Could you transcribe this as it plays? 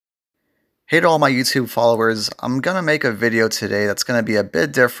Hey to all my YouTube followers, I'm going to make a video today that's going to be a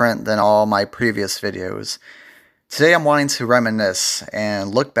bit different than all my previous videos. Today I'm wanting to reminisce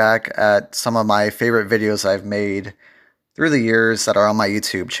and look back at some of my favorite videos I've made through the years that are on my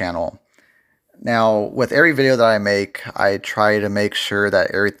YouTube channel. Now, with every video that I make, I try to make sure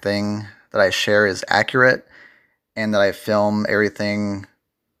that everything that I share is accurate and that I film everything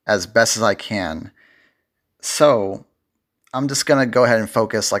as best as I can. So, I'm just going to go ahead and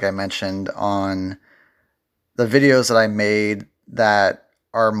focus, like I mentioned, on the videos that I made that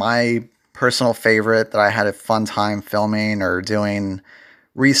are my personal favorite, that I had a fun time filming or doing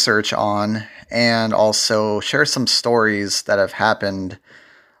research on, and also share some stories that have happened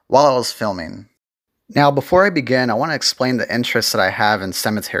while I was filming. Now, before I begin, I want to explain the interests that I have in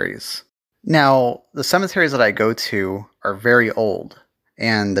cemeteries. Now, the cemeteries that I go to are very old,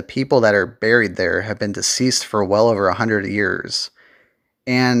 and the people that are buried there have been deceased for well over 100 years.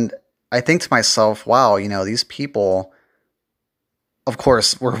 And I think to myself, wow, these people, of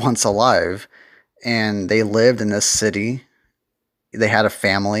course, were once alive, and they lived in this city. They had a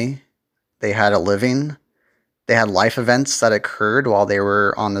family, they had a living, they had life events that occurred while they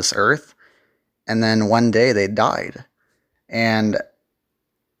were on this earth, and then one day they died. And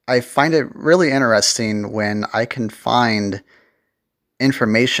I find it really interesting when I can find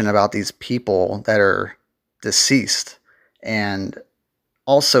information about these people that are deceased and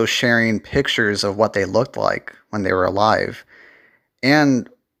also sharing pictures of what they looked like when they were alive, and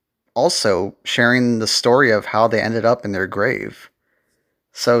also sharing the story of how they ended up in their grave.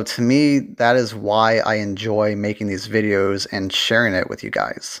 So to me, that is why I enjoy making these videos and sharing it with you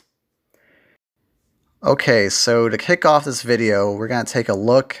guys. Okay, so to kick off this video, we're going to take a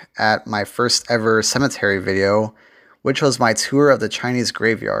look at my first ever cemetery video, which was my tour of the Chinese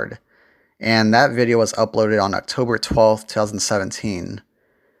graveyard. And that video was uploaded on October 12th, 2017.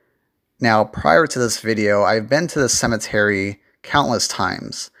 Now, prior to this video, I've been to the cemetery countless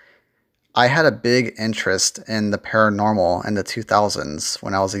times. I had a big interest in the paranormal in the 2000s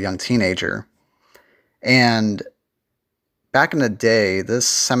when I was a young teenager. And back in the day, this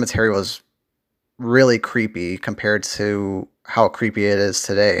cemetery was really creepy compared to how creepy it is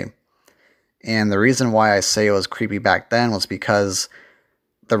today. And the reason why I say it was creepy back then was because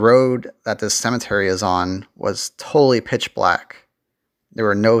the road that this cemetery is on was totally pitch black. There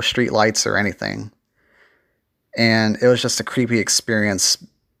were no street lights or anything. And it was just a creepy experience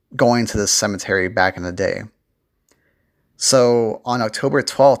going to this cemetery back in the day. So on October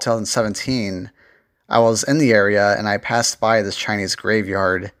 12th, 2017, I was in the area and I passed by this Chinese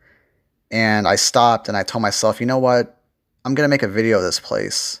graveyard, and I stopped and I told myself, you know what? I'm going to make a video of this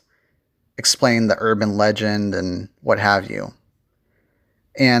place, explain the urban legend and what have you.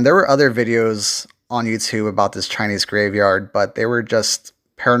 And there were other videos on YouTube about this Chinese graveyard, but they were just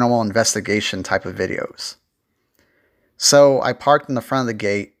paranormal investigation type of videos. So I parked in the front of the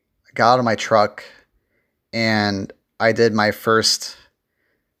gate, got out of my truck, and I did my first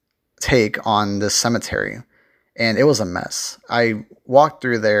take on this cemetery. And it was a mess. I walked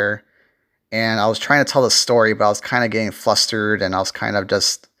through there and I was trying to tell the story, but I was kind of getting flustered and I was kind of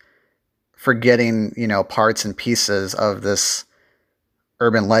just forgetting, parts and pieces of this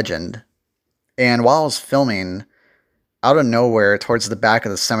urban legend. And while I was filming, out of nowhere, towards the back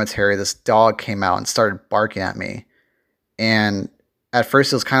of the cemetery, this dog came out and started barking at me. And at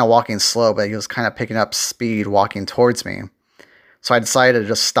first he was kind of walking slow, but he was kind of picking up speed walking towards me. So I decided to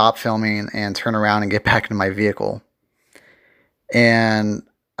just stop filming and turn around and get back into my vehicle. And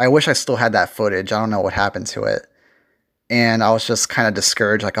I wish I still had that footage. I don't know what happened to it. And I was just kind of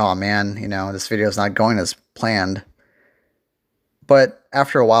discouraged, like, oh man, this video is not going as planned. But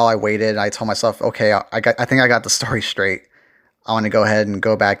after a while, I waited. I told myself, okay, I think I got the story straight. I want to go ahead and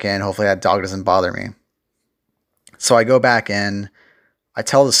go back in. Hopefully that dog doesn't bother me. So I go back in. I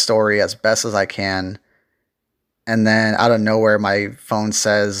tell the story as best as I can. And then out of nowhere, my phone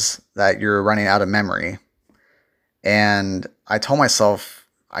says that you're running out of memory. And I told myself,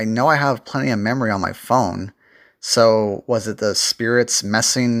 I know I have plenty of memory on my phone. So was it the spirits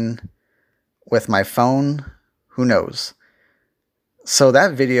messing with my phone? Who knows? So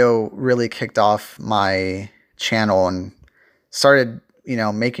that video really kicked off my channel and started,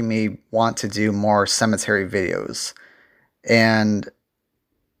 making me want to do more cemetery videos. And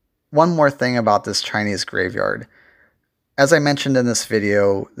one more thing about this Chinese graveyard. As I mentioned in this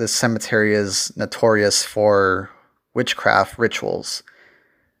video, this cemetery is notorious for witchcraft rituals.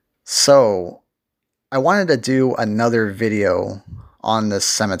 So I wanted to do another video on this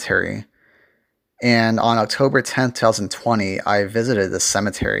cemetery. And on October 10th, 2020, I visited this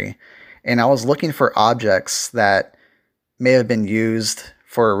cemetery, and I was looking for objects that may have been used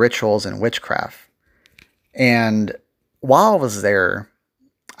for rituals and witchcraft. And while I was there,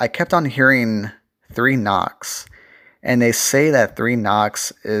 I kept on hearing 3 knocks. And they say that 3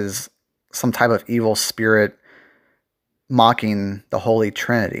 knocks is some type of evil spirit mocking the Holy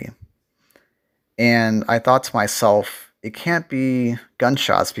Trinity. And I thought to myself, it can't be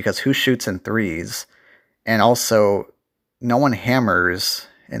gunshots because who shoots in threes? And also, no one hammers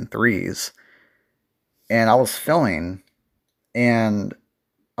in threes. And I was filming, and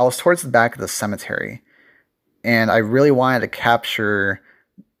I was towards the back of the cemetery. And I really wanted to capture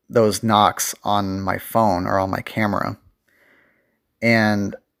those knocks on my phone or on my camera.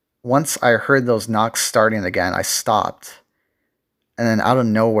 And once I heard those knocks starting again, I stopped. And then out of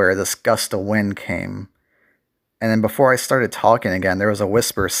nowhere, this gust of wind came. And then before I started talking again, there was a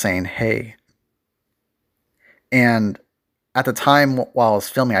whisper saying, "Hey." And at the time while I was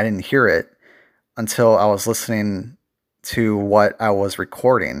filming, I didn't hear it until I was listening to what I was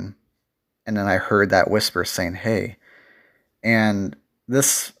recording. And then I heard that whisper saying, "Hey." And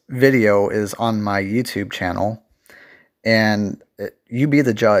this video is on my YouTube channel. And you be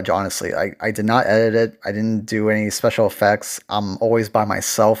the judge, honestly. I did not edit it. I didn't do any special effects. I'm always by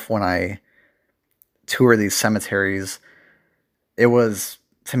myself when I tour these cemeteries. It was,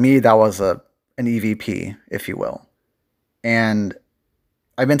 to me, that was an EVP, if you will. And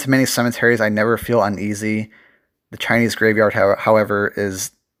I've been to many cemeteries. I never feel uneasy. The Chinese graveyard, however,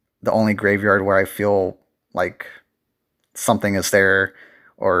 is the only graveyard where I feel like something is there,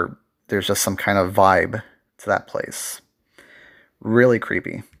 or there's just some kind of vibe to that place. Really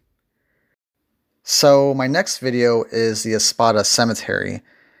creepy. So my next video is the Espada Cemetery,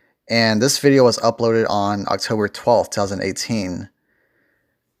 and this video was uploaded on October 12th, 2018.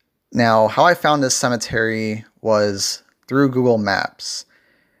 Now, how I found this cemetery was through Google Maps.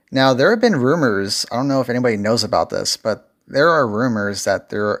 Now, there have been rumors, I don't know if anybody knows about this, but there are rumors that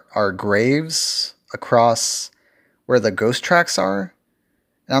there are graves across where the ghost tracks are.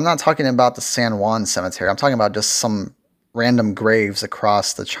 And I'm not talking about the San Juan Cemetery. I'm talking about just some random graves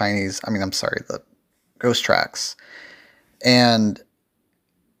across the the ghost tracks. And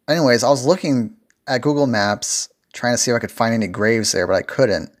anyways, I was looking at Google Maps trying to see if I could find any graves there, but I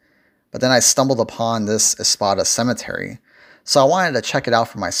couldn't. But then I stumbled upon this Espada Cemetery. So I wanted to check it out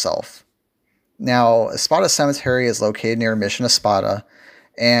for myself. Now, Espada Cemetery is located near Mission Espada,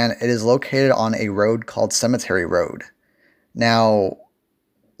 and it is located on a road called Cemetery Road. Now,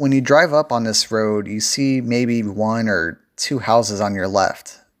 when you drive up on this road, you see maybe 1 or 2 houses on your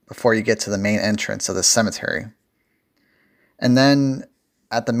left before you get to the main entrance of the cemetery. And then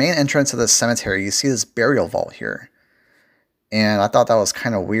at the main entrance of the cemetery, you see this burial vault here. And I thought that was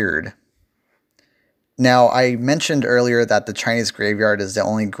kind of weird. Now, I mentioned earlier that the Chinese graveyard is the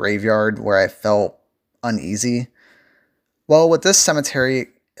only graveyard where I felt uneasy. Well, with this cemetery,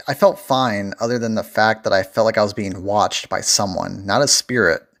 I felt fine other than the fact that I felt like I was being watched by someone, not a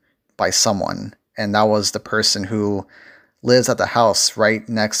spirit, by someone. And that was the person who lives at the house right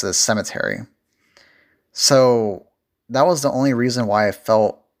next to the cemetery. So that was the only reason why I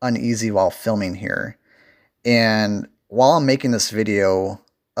felt uneasy while filming here. And while I'm making this video,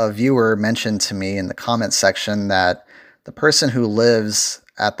 a viewer mentioned to me in the comment section that the person who lives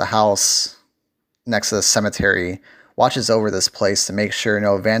at the house next to the cemetery watches over this place to make sure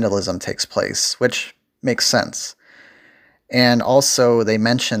no vandalism takes place, which makes sense. And also they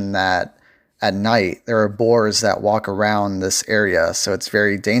mentioned that at night there are boars that walk around this area, so it's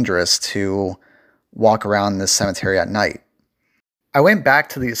very dangerous to walk around this cemetery at night. I went back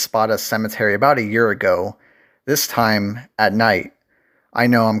to the Espada Cemetery about a year ago, this time at night. I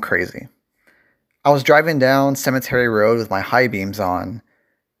know I'm crazy. I was driving down Cemetery Road with my high beams on,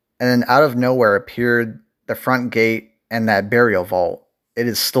 and then out of nowhere appeared the front gate and that burial vault. It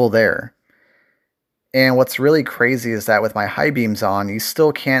is still there. And what's really crazy is that with my high beams on, you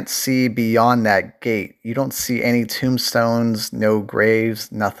still can't see beyond that gate. You don't see any tombstones, no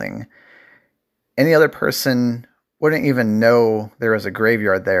graves, nothing. Any other person wouldn't even know there was a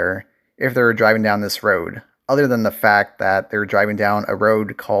graveyard there if they were driving down this road, other than the fact that they're driving down a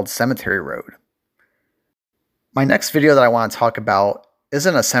road called Cemetery Road. My next video that I want to talk about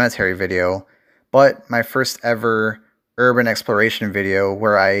isn't a cemetery video, but my first ever urban exploration video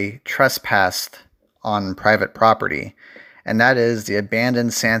where I trespassed on private property, and that is the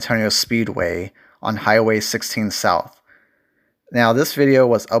abandoned San Antonio Speedway on Highway 16 South. Now, this video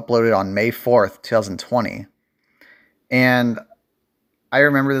was uploaded on May 4th, 2020, and I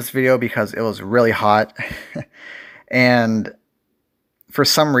remember this video because it was really hot, and for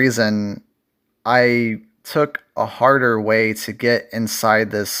some reason, I took a harder way to get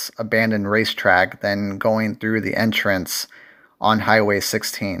inside this abandoned racetrack than going through the entrance on Highway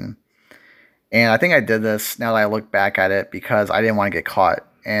 16. And I think I did this now that I look back at it because I didn't want to get caught.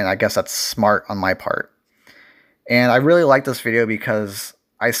 And I guess that's smart on my part. And I really like this video because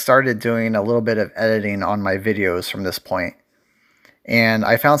I started doing a little bit of editing on my videos from this point. And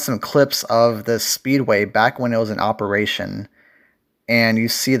I found some clips of this speedway back when it was in operation. And you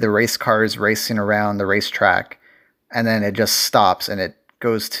see the race cars racing around the racetrack. And then it just stops and it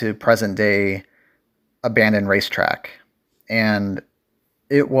goes to present day abandoned racetrack. And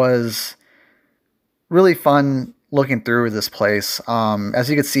it was really fun looking through this place. As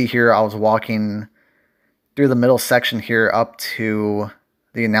you can see here, I was walking through the middle section here up to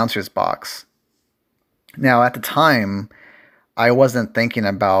the announcer's box. Now, at the time, I wasn't thinking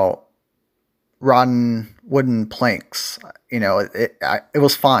about rotten wooden planks. You know, it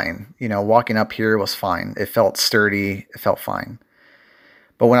was fine. You know, walking up here was fine. It felt sturdy. It felt fine.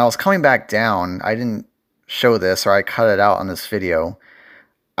 But when I was coming back down, I didn't show this, or I cut it out on this video.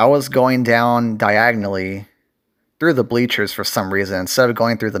 I was going down diagonally through the bleachers for some reason, instead of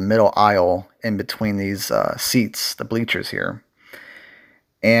going through the middle aisle in between these seats, the bleachers here.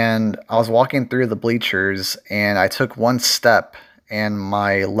 And I was walking through the bleachers, and I took one step, and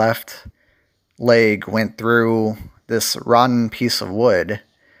my left leg went through this rotten piece of wood.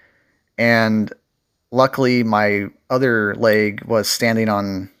 And luckily, my other leg was standing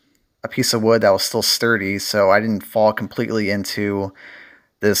on a piece of wood that was still sturdy, so I didn't fall completely into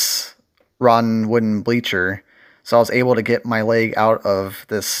this rotten wooden bleacher. So I was able to get my leg out of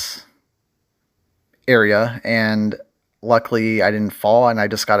this area, and luckily I didn't fall, and I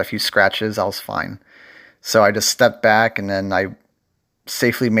just got a few scratches. I was fine. So I just stepped back, and then I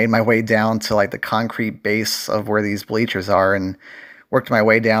safely made my way down to like the concrete base of where these bleachers are, and worked my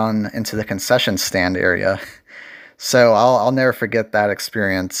way down into the concession stand area. So I'll never forget that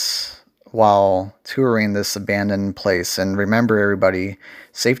experience while touring this abandoned place. And remember, everybody,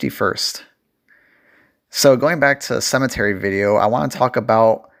 safety first. So going back to the cemetery video, I want to talk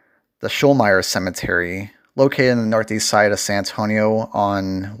about the Schulmeyer Cemetery, located in the northeast side of San Antonio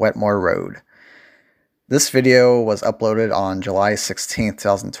on Wetmore Road. This video was uploaded on July 16th,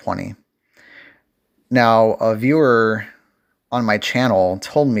 2020. Now, a viewer on my channel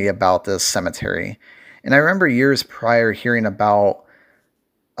told me about this cemetery, and I remember years prior hearing about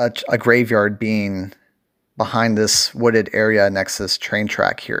a graveyard being behind this wooded area next to this train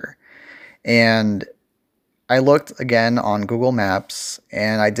track here. And I looked again on Google Maps,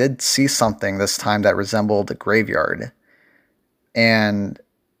 and I did see something this time that resembled a graveyard. And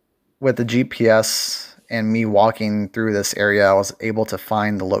with the GPS and me walking through this area, I was able to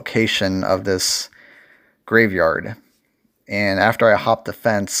find the location of this graveyard. And after I hopped the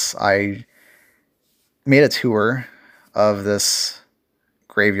fence, I made a tour of this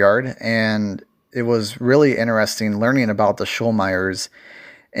graveyard, and it was really interesting learning about the Schulmeyers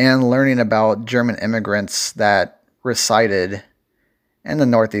and learning about German immigrants that resided in the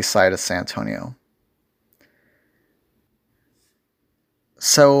northeast side of San Antonio.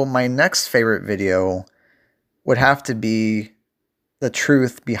 So my next favorite video would have to be the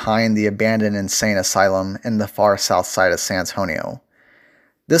truth behind the abandoned insane asylum in the far south side of San Antonio.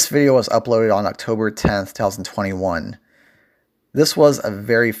 This video was uploaded on October 10th, 2021. This was a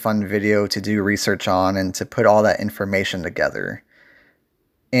very fun video to do research on and to put all that information together.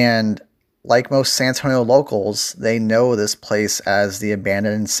 And like most San Antonio locals, they know this place as the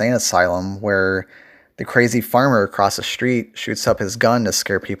abandoned insane asylum where the crazy farmer across the street shoots up his gun to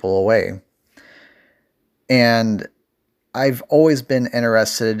scare people away. And I've always been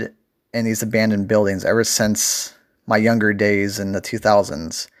interested in these abandoned buildings ever since my younger days in the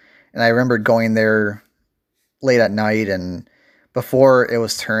 2000s. And I remember going there late at night, and before it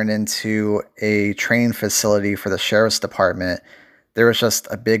was turned into a training facility for the sheriff's department, there was just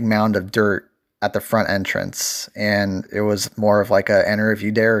a big mound of dirt at the front entrance, and it was more of like a enter if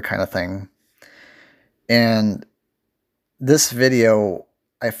you dare kind of thing. And this video,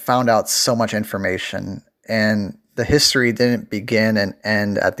 I found out so much information, and the history didn't begin and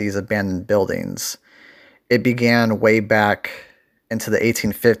end at these abandoned buildings. It began way back into the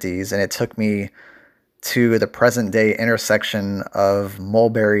 1850s, and it took me to the present day intersection of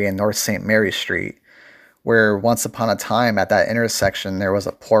Mulberry and North St. Mary Street, where once upon a time at that intersection there was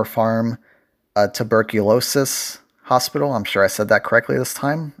a poor farm, a tuberculosis hospital, I'm sure I said that correctly this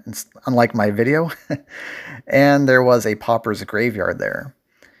time, unlike my video, and there was a pauper's graveyard there.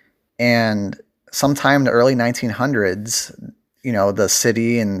 And sometime in the early 1900s, you know, the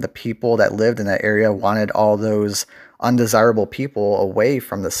city and the people that lived in that area wanted all those undesirable people away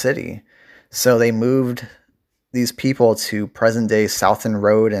from the city. So they moved these people to present-day Southend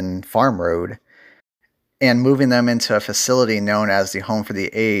Road and Farm Road. and moving them into a facility known as the Home for the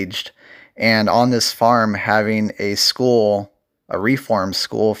Aged. And on this farm, having a school, a reform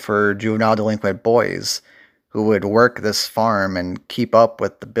school for juvenile delinquent boys who would work this farm and keep up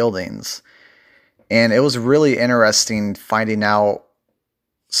with the buildings. And it was really interesting finding out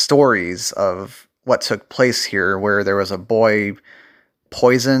stories of what took place here, where there was a boy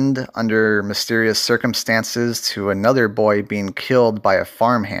poisoned under mysterious circumstances to another boy being killed by a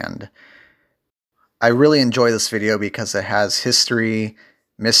farmhand. I really enjoy this video because it has history,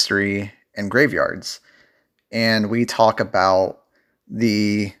 mystery, and graveyards. And we talk about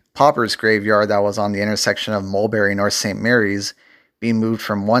the Paupers Graveyard that was on the intersection of Mulberry and North St. Mary's being moved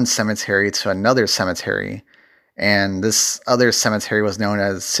from one cemetery to another cemetery. And this other cemetery was known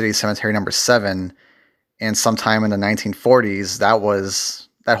as City Cemetery Number 7. And sometime in the 1940s,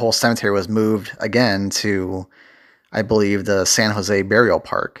 that whole cemetery was moved again to, I believe, the San Jose Burial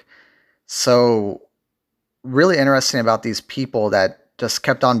Park. So really interesting about these people that just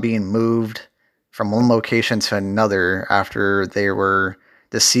kept on being moved from one location to another after they were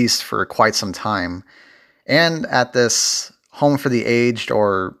deceased for quite some time. And at this Home for the Aged,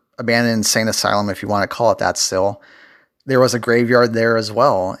 or abandoned insane asylum, if you want to call it that still, there was a graveyard there as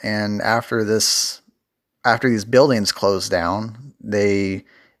well. And after these buildings closed down, they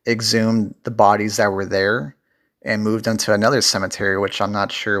exhumed the bodies that were there and moved them to another cemetery, which I'm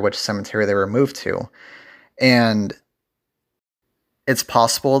not sure which cemetery they were moved to. And it's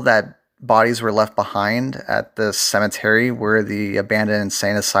possible that bodies were left behind at the cemetery where the abandoned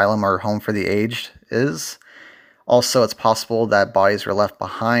insane asylum or Home for the Aged is. Also, it's possible that bodies were left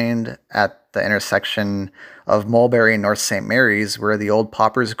behind at the intersection of Mulberry and North St. Mary's where the old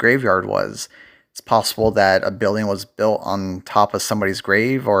Paupers Graveyard was. It's possible that a building was built on top of somebody's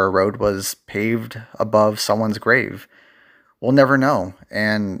grave, or a road was paved above someone's grave. We'll never know.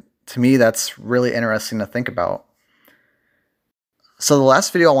 And to me, that's really interesting to think about. So the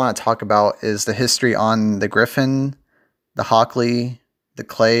last video I want to talk about is the history on the Griffin, the Hockley, the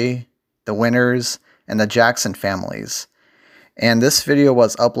Clay, the Winters, and the Jackson families. And this video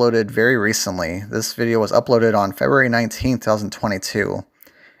was uploaded very recently. This video was uploaded on February 19, 2022.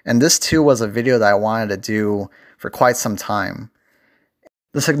 And this too was a video that I wanted to do for quite some time.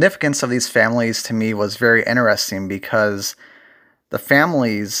 The significance of these families to me was very interesting because the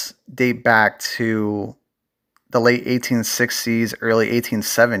families date back to the late 1860s, early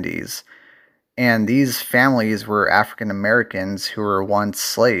 1870s. And these families were African Americans who were once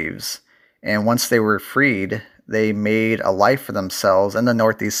slaves. And once they were freed, they made a life for themselves in the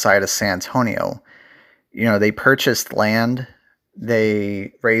northeast side of San Antonio. You know, they purchased land,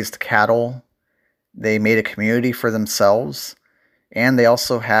 they raised cattle, they made a community for themselves, and they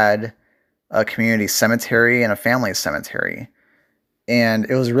also had a community cemetery and a family cemetery. And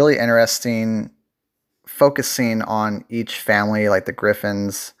it was really interesting focusing on each family, like the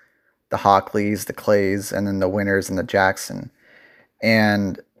Griffins, the Hockleys, the Clays, and then the Winters and the Jackson.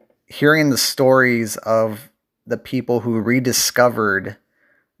 And hearing the stories of the people who rediscovered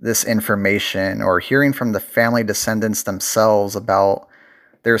this information, or hearing from the family descendants themselves about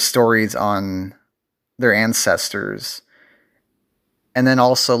their stories on their ancestors, and then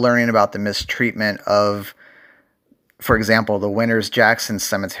also learning about the mistreatment of, for example, the Winters Jackson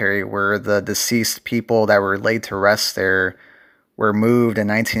Cemetery, where the deceased people that were laid to rest there were moved in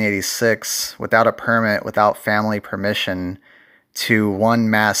 1986 without a permit, without family permission, to one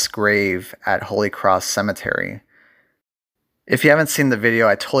mass grave at Holy Cross Cemetery. If you haven't seen the video,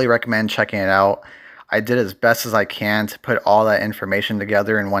 I totally recommend checking it out. I did as best as I can to put all that information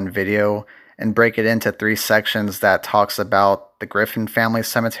together in one video and break it into 3 sections that talks about the Griffin family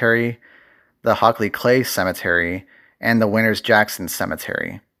cemetery, the Hockley Clay Cemetery, and the Winters Jackson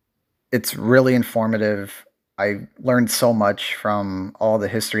Cemetery. It's really informative. I learned so much from all the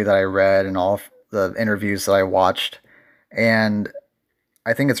history that I read and all the interviews that I watched. And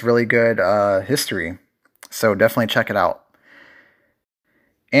I think it's really good history. So definitely check it out.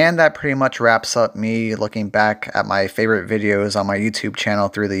 And that pretty much wraps up me looking back at my favorite videos on my YouTube channel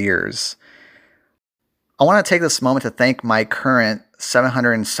through the years. I want to take this moment to thank my current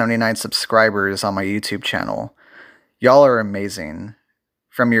 779 subscribers on my YouTube channel. Y'all are amazing.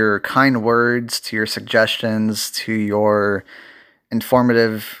 From your kind words, to your suggestions, to your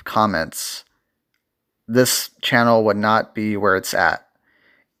informative comments, this channel would not be where it's at.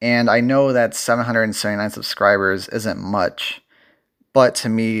 And I know that 779 subscribers isn't much, but to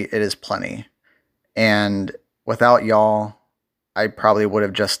me, it is plenty. And without y'all, I probably would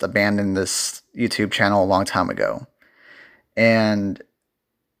have just abandoned this YouTube channel a long time ago. And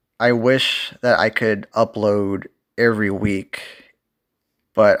I wish that I could upload every week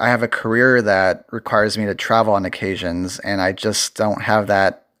but I have a career that requires me to travel on occasions, and I just don't have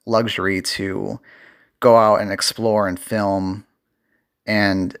that luxury to go out and explore and film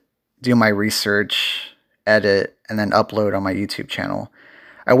and do my research, edit, and then upload on my YouTube channel.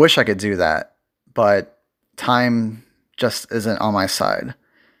 I wish I could do that, but time just isn't on my side.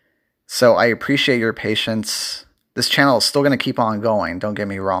 So I appreciate your patience. This channel is still going to keep on going, don't get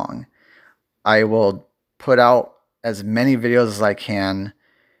me wrong. I will put out as many videos as I can,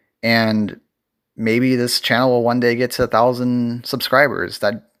 and maybe this channel will one day get to 1,000 subscribers.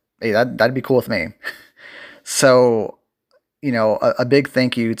 That'd be cool with me. So, a big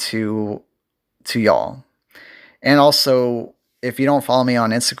thank you to y'all. And also, if you don't follow me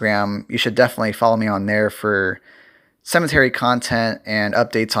on Instagram, you should definitely follow me on there for cemetery content and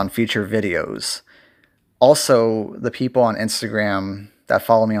updates on future videos. Also, the people on Instagram that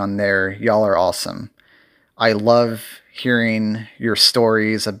follow me on there, y'all are awesome. I love hearing your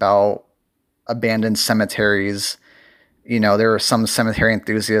stories about abandoned cemeteries. There are some cemetery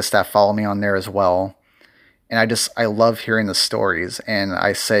enthusiasts that follow me on there as well. And I love hearing the stories, and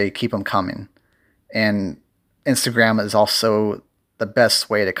I say keep them coming. And Instagram is also the best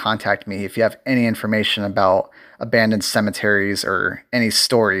way to contact me if you have any information about abandoned cemeteries or any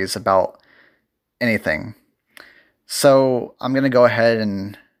stories about anything. So I'm going to go ahead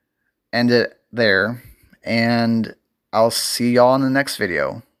and end it there, and I'll see y'all in the next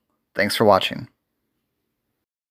video. Thanks for watching.